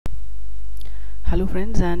Hello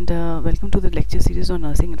friends, and welcome to the lecture series on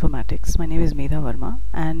nursing informatics. My name is Medha Verma,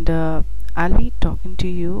 and I'll be talking to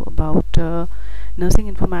you about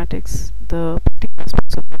nursing informatics, the practical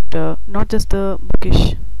aspects of it, not just the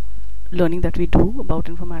bookish learning that we do about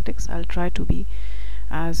informatics. I'll try to be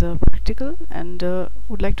as practical and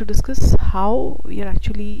would like to discuss how we are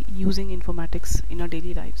actually using informatics in our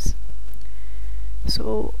daily lives.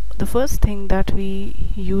 So the first thing that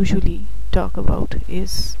we usually talk about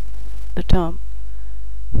is the term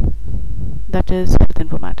that is health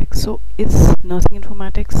informatics. So is nursing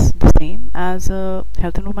informatics the same as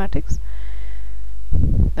health informatics?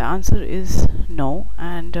 The answer is no,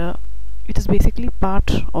 and it is basically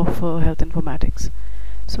part of health informatics.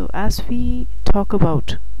 So as we talk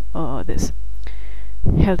about this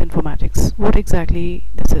health informatics, what exactly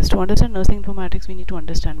this is? To understand nursing informatics, we need to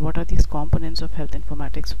understand what are these components of health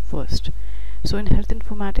informatics first. So in health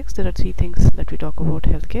informatics, there are three things that we talk about: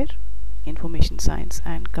 healthcare, information science,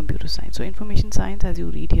 and computer science. So information science, as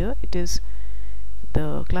you read here, it is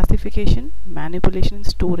the classification, manipulation,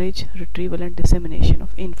 storage, retrieval, and dissemination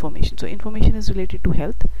of information. So information is related to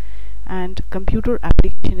health, and computer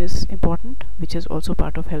application is important, which is also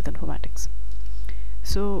part of health informatics.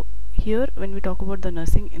 So here, when we talk about the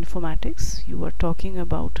nursing informatics, you are talking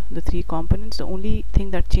about the three components. The only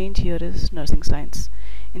thing that change here is nursing science.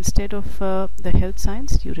 Instead of the health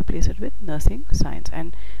science, you replace it with nursing science,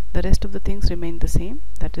 and the rest of the things remain the same.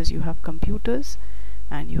 That is, you have computers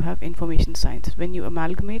and you have information science. When you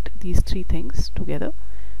amalgamate these three things together,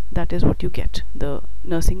 that is what you get, the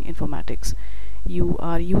nursing informatics. You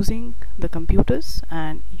are using the computers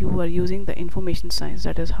and you are using the information science.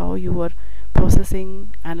 That is how you are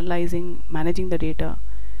processing, analyzing, managing the data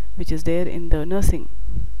which is there in the nursing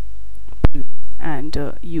purview, and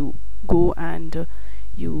you go and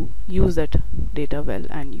you use that data well,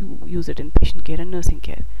 and you use it in patient care and nursing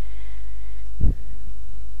care.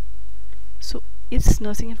 So is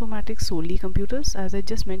nursing informatics solely computers? As I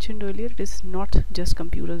just mentioned earlier, it is not just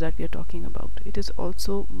computers that we are talking about. It is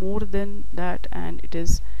also more than that, and it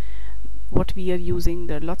is what we are using.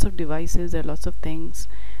 There are lots of devices, there are lots of things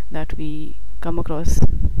that we come across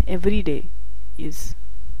every day is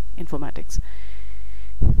informatics.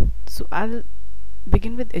 So I'll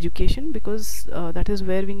begin with education, because that is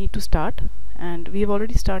where we need to start, and we have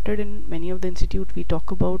already started in many of the institute. We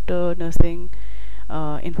talk about nursing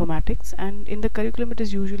informatics, and in the curriculum it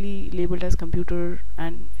is usually labeled as computer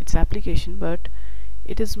and its application, but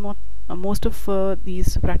it is most of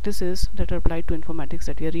these practices that are applied to informatics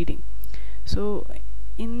that we are reading. So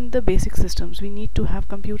in the basic systems, we need to have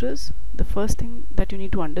computers. The first thing that you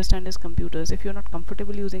need to understand is computers. If you're not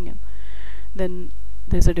comfortable using them, then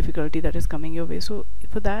there's a difficulty that is coming your way. So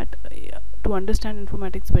for that, to understand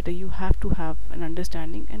informatics better, you have to have an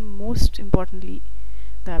understanding, and most importantly,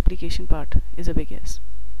 the application part is a big yes.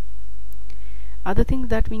 Other things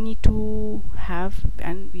that we need to have,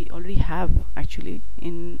 and we already have actually,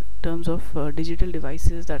 in terms of digital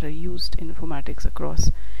devices that are used in informatics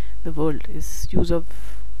across the world, is use of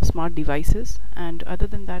smart devices. And other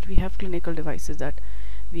than that, we have clinical devices that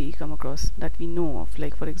we come across, that we know of.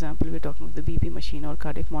 Like for example, we're talking about the BP machine or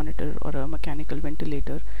cardiac monitor or a mechanical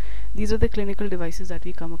ventilator. These are the clinical devices that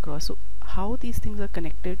we come across. So how these things are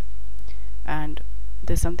connected, and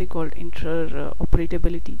there's something called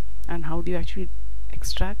interoperability, and how do you actually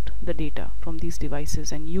extract the data from these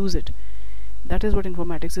devices and use it. That is what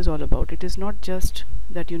informatics is all about. It is not just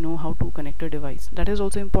that you know how to connect a device. That is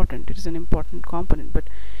also important. It is an important component, but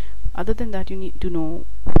other than that, you need to know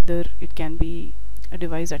whether it can be a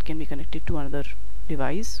device that can be connected to another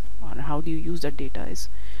device, or how do you use that data is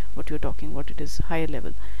what you're talking about. It is higher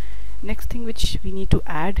level. Next thing which we need to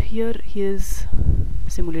add here is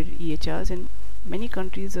simulated EHRs. In many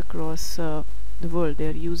countries across the world, they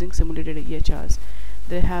are using simulated EHRs.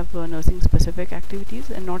 They have nursing specific activities,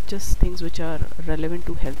 and not just things which are relevant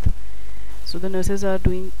to health. So the nurses are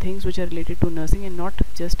doing things which are related to nursing and not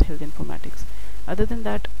just health informatics. Other than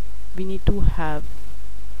that, we need to have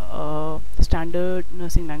standard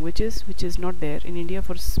nursing languages, which is not there in India.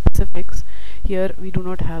 For specifics, here we do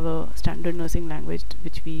not have a standard nursing language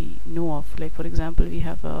which we know of. Like for example, we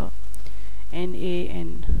have a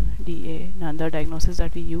NANDA, Nanda diagnosis,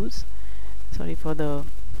 that we use. Sorry for the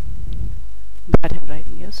bad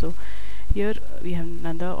handwriting here. So here we have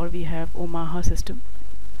Nanda, or we have Omaha system.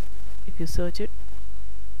 If you search it,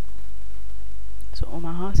 so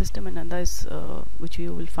Omaha system and Nanda is which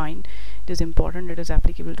you will find it is important, it is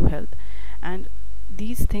applicable to health, and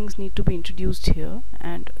these things need to be introduced here,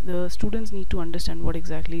 and the students need to understand what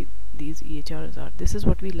exactly these EHRs are. This is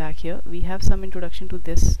what we lack here. We have some introduction to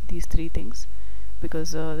these three things,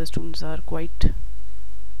 because the students are quite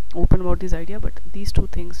open about this idea, but these two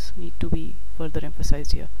things need to be further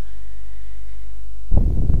emphasized here.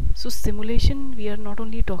 So simulation, we are not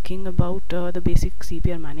only talking about the basic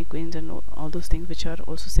CPR mannequins and all those things which are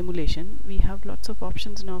also simulation. We have lots of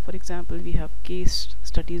options now. For example, we have case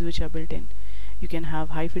studies which are built in. You can have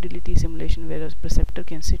high fidelity simulation where a preceptor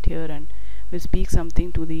can sit here and will speak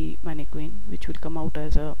something to the mannequin, which will come out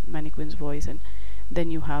as a mannequin's voice, and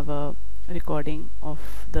then you have a recording of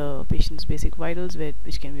the patient's basic vitals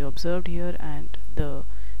which can be observed here, and the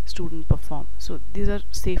student perform. So these are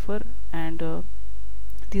safer, and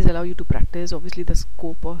these allow you to practice. Obviously the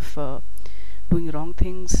scope of doing wrong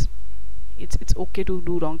things, it's okay to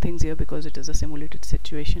do wrong things here because it is a simulated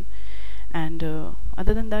situation, and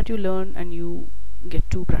other than that you learn and you get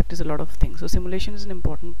to practice a lot of things. So simulation is an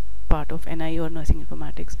important part of NI or nursing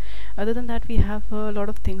informatics. Other than that, we have a lot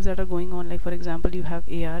of things that are going on, like for example you have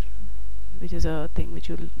AR, which is a thing which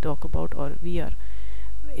we'll talk about, or VR.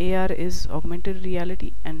 AR is augmented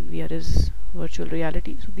reality and VR is virtual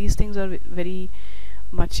reality. So these things are very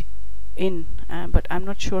much in, but I'm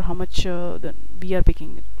not sure how much we are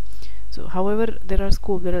picking it. So however, there is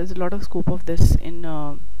a lot of scope of this in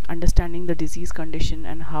understanding the disease condition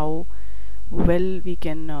and how well we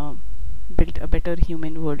can build a better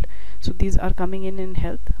human world. So these are coming in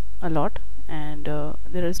health a lot, and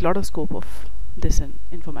there is a lot of scope of this in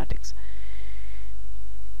informatics.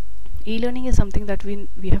 E-learning is something that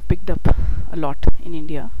we have picked up a lot in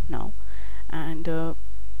India now, and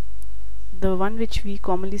the one which we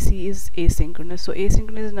commonly see is asynchronous. So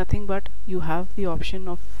asynchronous is nothing but you have the option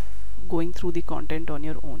of going through the content on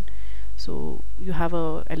your own. So you have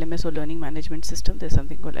a LMS or learning management system. There's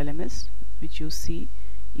something called LMS which you see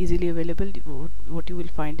easily available. What you will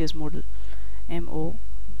find is Moodle,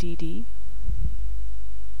 MODDLE,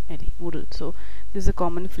 Moodle. So this is a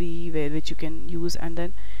common freeware which you can use, and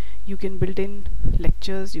then you can build in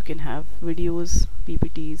lectures, you can have videos,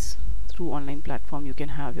 PPTs through online platform, you can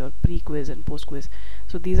have your pre-quiz and post-quiz.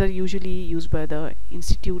 So these are usually used by the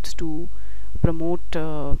institutes to promote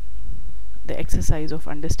the exercise of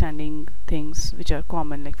understanding things which are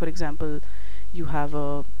common. Like for example, you have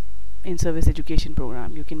a in-service education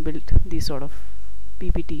program, you can build these sort of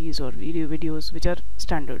PPTs or videos which are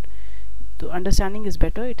standard. So understanding is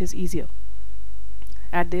better, it is easier.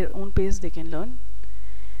 At their own pace they can learn.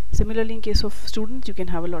 Similarly, in case of students, you can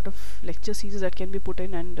have a lot of lecture series that can be put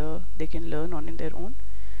in, and they can learn on in their own.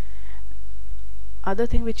 Other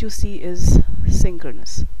thing which you see is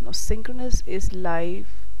synchronous. Now synchronous is live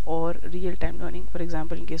or real-time learning. For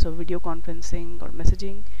example, in case of video conferencing or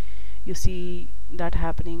messaging, you see that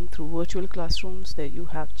happening through virtual classrooms. There you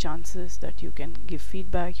have chances that you can give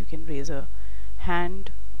feedback, you can raise a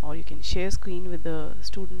hand, or you can share screen with the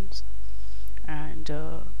students, and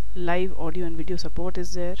live audio and video support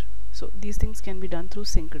is there. So these things can be done through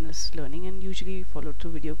synchronous learning and usually followed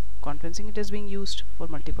through video conferencing. It is being used for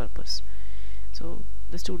multi-purpose, so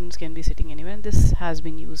the students can be sitting anywhere, and this has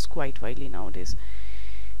been used quite widely nowadays.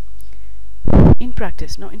 In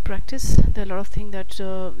practice, there are a lot of things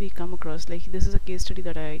that we come across. Like this is a case study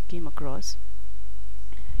that I came across.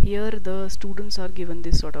 Here the students are given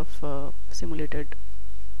this sort of simulated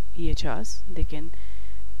EHRs. They can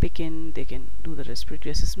pick in, they can do the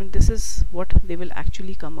respiratory assessment. This is what they will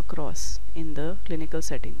actually come across in the clinical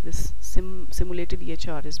setting. This simulated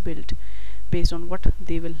EHR is built based on what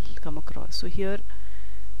they will come across. So here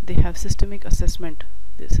they have systemic assessment.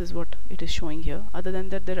 This is what it is showing here. Other than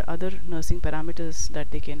that, there are other nursing parameters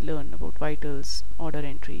that they can learn about: vitals, order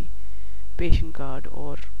entry, patient card,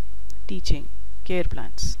 or teaching, care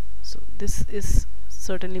plans. So this is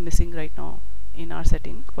certainly missing right now in our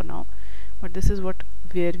setting for now, but this is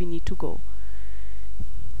where we need to go.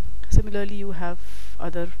 Similarly, you have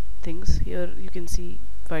other things. Here you can see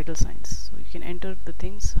vital signs. So you can enter the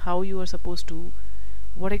things, how you are supposed to,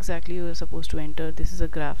 what exactly you are supposed to enter. This is a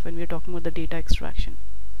graph when we are talking about the data extraction,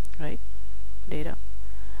 right? Data.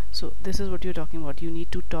 So this is what you're talking about. You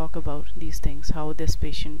need to talk about these things, how this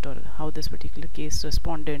patient or how this particular case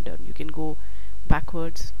responded, and you can go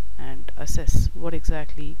backwards and assess what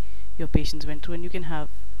exactly your patients went through, and you can have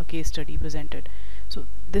a case study presented. So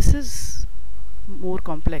this is more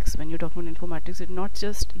complex when you're talking about informatics. It's not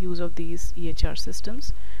just use of these EHR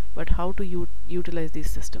systems, but how to utilize these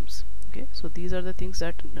systems. Okay, so these are the things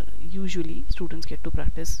that usually students get to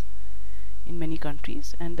practice in many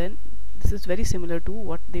countries, and then this is very similar to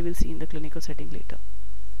what they will see in the clinical setting later.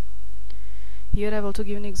 Here I've also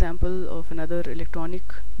given an example of another electronic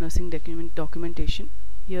nursing documentation.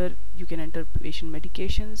 Here you can enter patient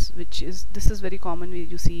medications, this is very common.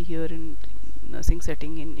 You see here in nursing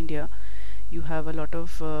setting in India, you have a lot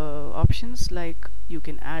of options, like you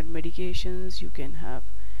can add medications, you can have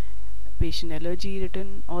patient allergy written,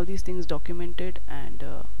 all these things documented, and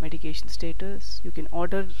medication status. You can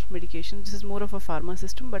order medication. This is more of a pharma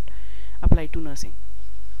system but applied to nursing.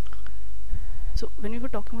 So when we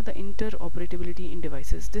were talking about the interoperability in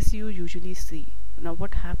devices, this you usually see. Now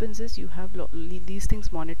what happens is you have these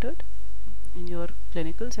things monitored in your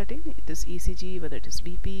clinical setting. It is ECG, whether it is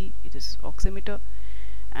BP, it is oximeter,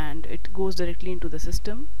 and it goes directly into the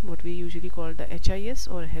system, what we usually call the HIS,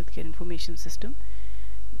 or healthcare information system.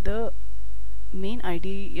 The main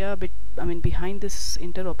idea behind this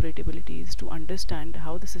interoperability is to understand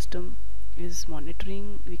how the system is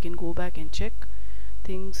monitoring. We can go back and check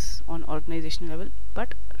things on organizational level,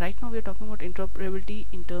 but right now we are talking about interoperability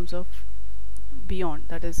in terms of beyond,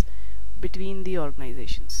 that is between the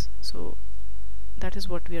organizations. So that is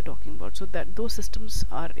what we are talking about. So that those systems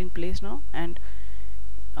are in place now and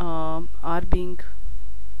are being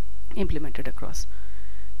implemented across.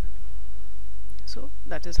 So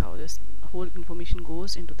that is how this whole information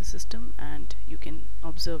goes into the system, and you can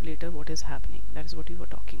observe later what is happening. That is what we were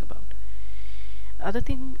talking about.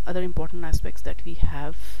 Other important aspects that we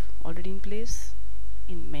have already in place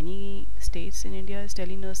in many states in India is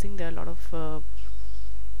telenursing. There are a lot of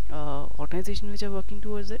organizations which are working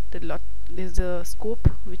towards it. There's a scope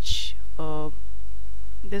which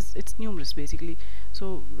it's numerous basically.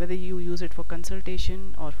 So whether you use it for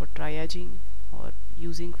consultation or for triaging or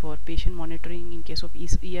using for patient monitoring in case of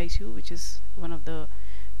EICU, which is one of the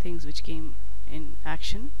things which came in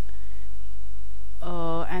action.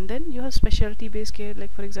 And then you have specialty based care,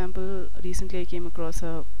 like for example recently I came across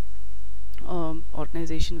a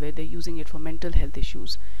organization where they're using it for mental health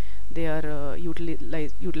issues. They are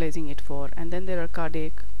utilizing it for, and then there are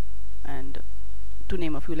cardiac, and to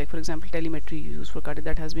name a few, like for example telemetry used for cardiac,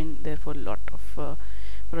 that has been there for a lot of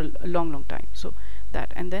for a long time. So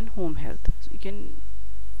that, and then home health, so you can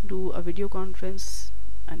do a video conference,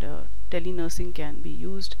 and telenursing can be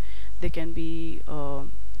used. There can be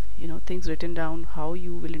things written down, how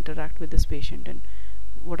you will interact with this patient and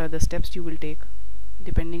what are the steps you will take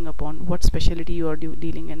depending upon what specialty you are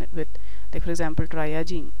dealing with. Like for example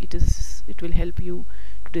triaging, it will help you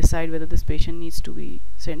to decide whether this patient needs to be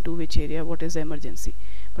sent to which area, what is the emergency.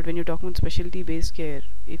 But when you're talking about specialty based care,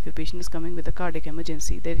 if a patient is coming with a cardiac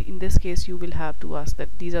emergency, then in this case you will have to ask that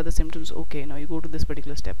these are the symptoms, okay, now you go to this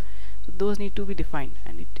particular step. So those need to be defined,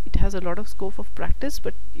 and it has a lot of scope of practice,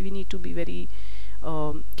 but we need to be very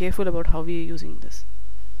careful about how we are using this.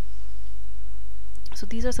 So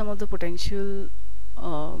these are some of the potential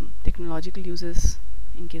technological uses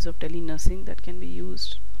in case of telenursing that can be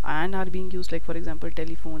used and are being used, like for example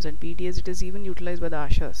telephones and PDAs. It is even utilized by the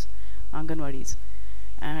ASHAs, Anganwadis,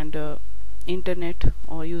 and internet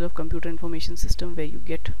or use of computer information system where you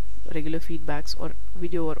get regular feedbacks or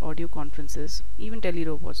video or audio conferences, even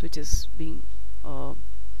telerobots, which is being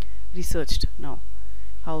researched now,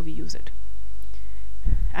 how we use it.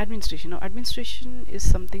 Administration. Now administration is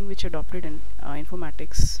something which adopted in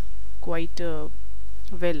informatics quite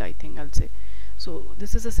well, I think I'll say. So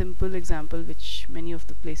this is a simple example which many of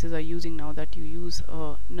the places are using now, that you use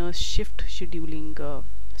a nurse shift scheduling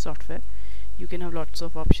software. You can have lots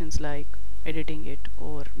of options like editing it,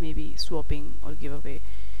 or maybe swapping or giveaway,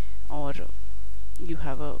 or you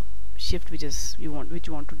have a shift which you want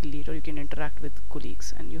to delete, or you can interact with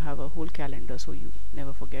colleagues, and you have a whole calendar so you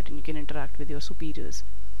never forget, and you can interact with your superiors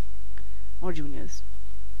or juniors.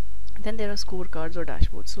 Then there are scorecards or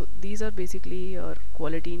dashboards. So these are basically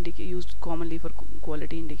quality used commonly for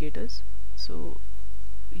quality indicators. So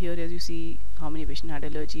here, as you see, how many patients had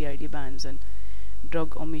allergy, ID bans, and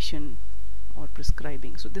drug omission or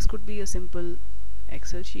prescribing. So this could be a simple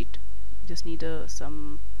Excel sheet, just need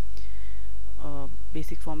some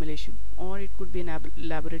basic formulation, or it could be an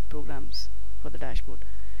elaborate programs for the dashboard.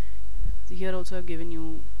 So here also I've given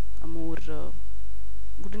you a more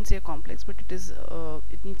wouldn't say a complex, but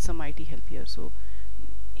it needs some IT help here. So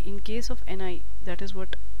in case of NI, that is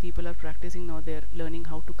what people are practicing now. They're learning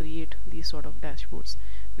how to create these sort of dashboards,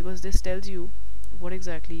 because this tells you what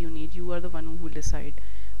exactly you need. You are the one who will decide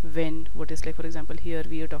when, what is, like for example here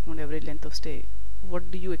we are talking about average length of stay.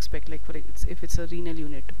 What do you expect, like if it's a renal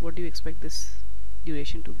unit, what do you expect this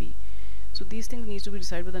duration to be? So these things need to be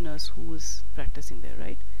decided by the nurse who is practicing there,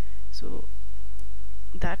 right? So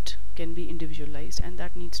that can be individualized, and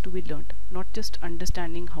that needs to be learnt, not just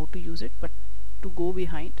understanding how to use it, but to go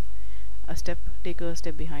behind take a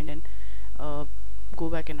step behind and go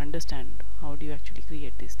back and understand how do you actually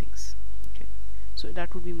create these things. Okay, so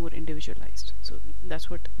that would be more individualized. So that's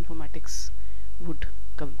what informatics would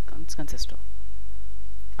consist of.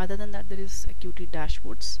 Other than that, there is acuity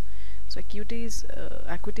dashboards. So acuity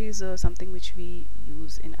is something which we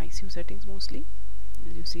use in ICU settings mostly.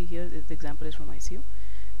 As you see here, the example is from ICU.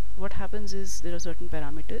 What happens is there are certain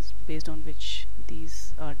parameters based on which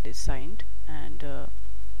these are designed, and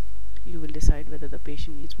you will decide whether the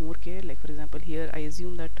patient needs more care. Like for example, here I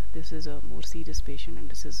assume that this is a more serious patient and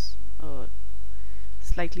this is a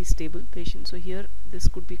slightly stable patient, so here this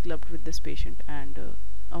could be clubbed with this patient, and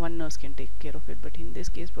one nurse can take care of it, but in this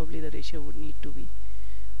case probably the ratio would need to be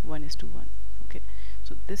 1:1. Okay,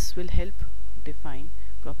 so this will help define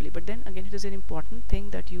properly. But then again, it is an important thing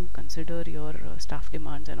that you consider your staff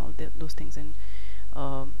demands and all those things in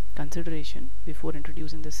consideration before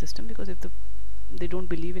introducing this system, because if they don't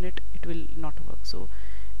believe in it, it will not work. So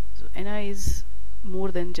NI is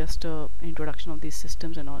more than just a introduction of these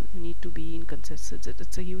systems and all. You need to be in consensus.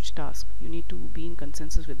 It's a huge task. You need to be in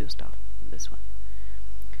consensus with your staff on this one.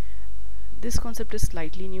 This concept is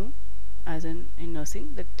slightly new, as in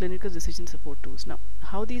nursing, the clinical decision support tools. Now,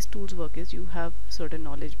 how these tools work is you have certain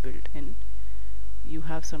knowledge built in, you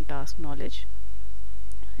have some task knowledge,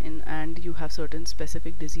 and you have certain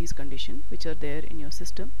specific disease condition which are there in your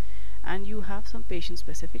system, and you have some patient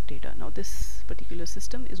specific data. Now this particular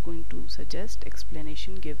system is going to suggest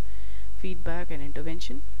explanation, give feedback and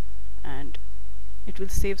intervention, and it will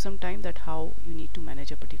save some time that how you need to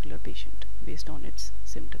manage a particular patient based on its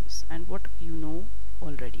symptoms and what you know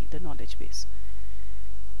already, the knowledge base.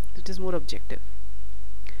 It is more objective.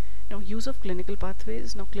 Now, use of clinical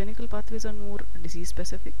pathways. Now clinical pathways are more disease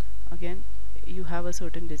specific. Again, you have a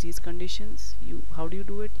certain disease conditions, how do you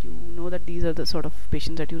do it? You know that these are the sort of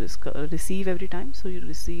patients that you receive every time, so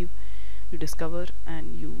you discover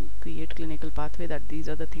and you create clinical pathway that these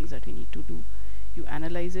are the things that we need to do. You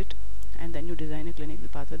analyze it and then you design a clinical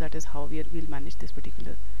pathway. That is how we'll manage this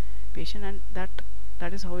particular patient, and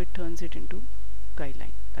that is how it turns it into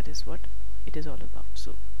guideline. That is what it is all about.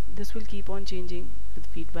 So this will keep on changing with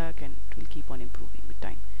feedback, and it will keep on improving with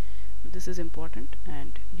time. This is important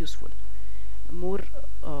and useful. More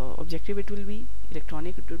objective it will be,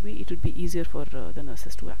 electronic it would be easier for the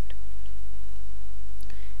nurses to act.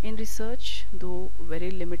 In research, though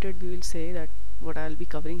very limited, we will say that what I'll be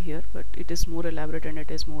covering here, but it is more elaborate and it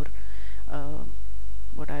is more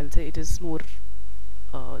it is more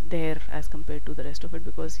there as compared to the rest of it,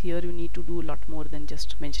 because here you need to do a lot more than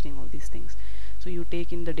just mentioning all these things. So you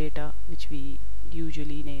take in the data, which we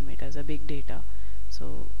usually name it as a big data,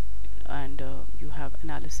 so and you have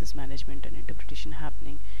analysis, management and interpretation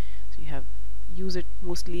happening. So you have use it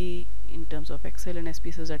mostly in terms of Excel and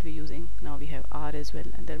SPSS that we're using. Now we have R as well,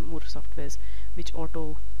 and there are more softwares which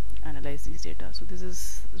auto analyze these data. So this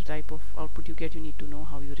is the type of output you get. You need to know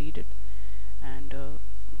how you read it, and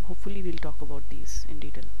hopefully we'll talk about these in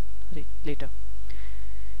detail later.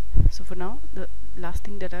 So for now, the last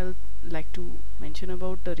thing that I'll like to mention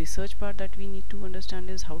about the research part that we need to understand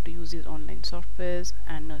is how to use these online softwares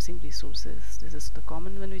and nursing resources. This is the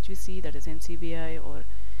common one which we see, that is NCBI or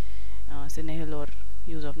CNEHL or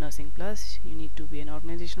use of Nursing Plus. You need to be an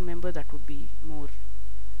organizational member. That would be more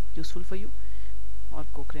useful for you, or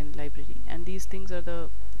Cochrane library, and these things are the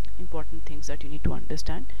important things that you need to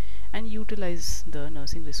understand and utilize the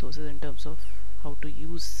nursing resources in terms of how to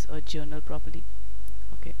use a journal properly,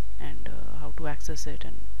 okay, and how to access it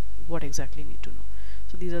and what exactly you need to know.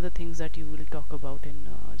 So these are the things that you will talk about in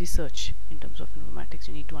research in terms of informatics.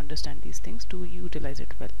 You need to understand these things to utilize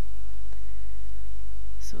it well.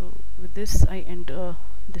 So with this I end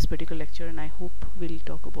this particular lecture, and I hope we'll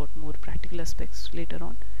talk about more practical aspects later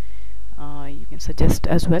on. You can suggest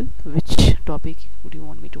as well which topic would you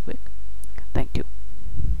want me to pick. Thank you.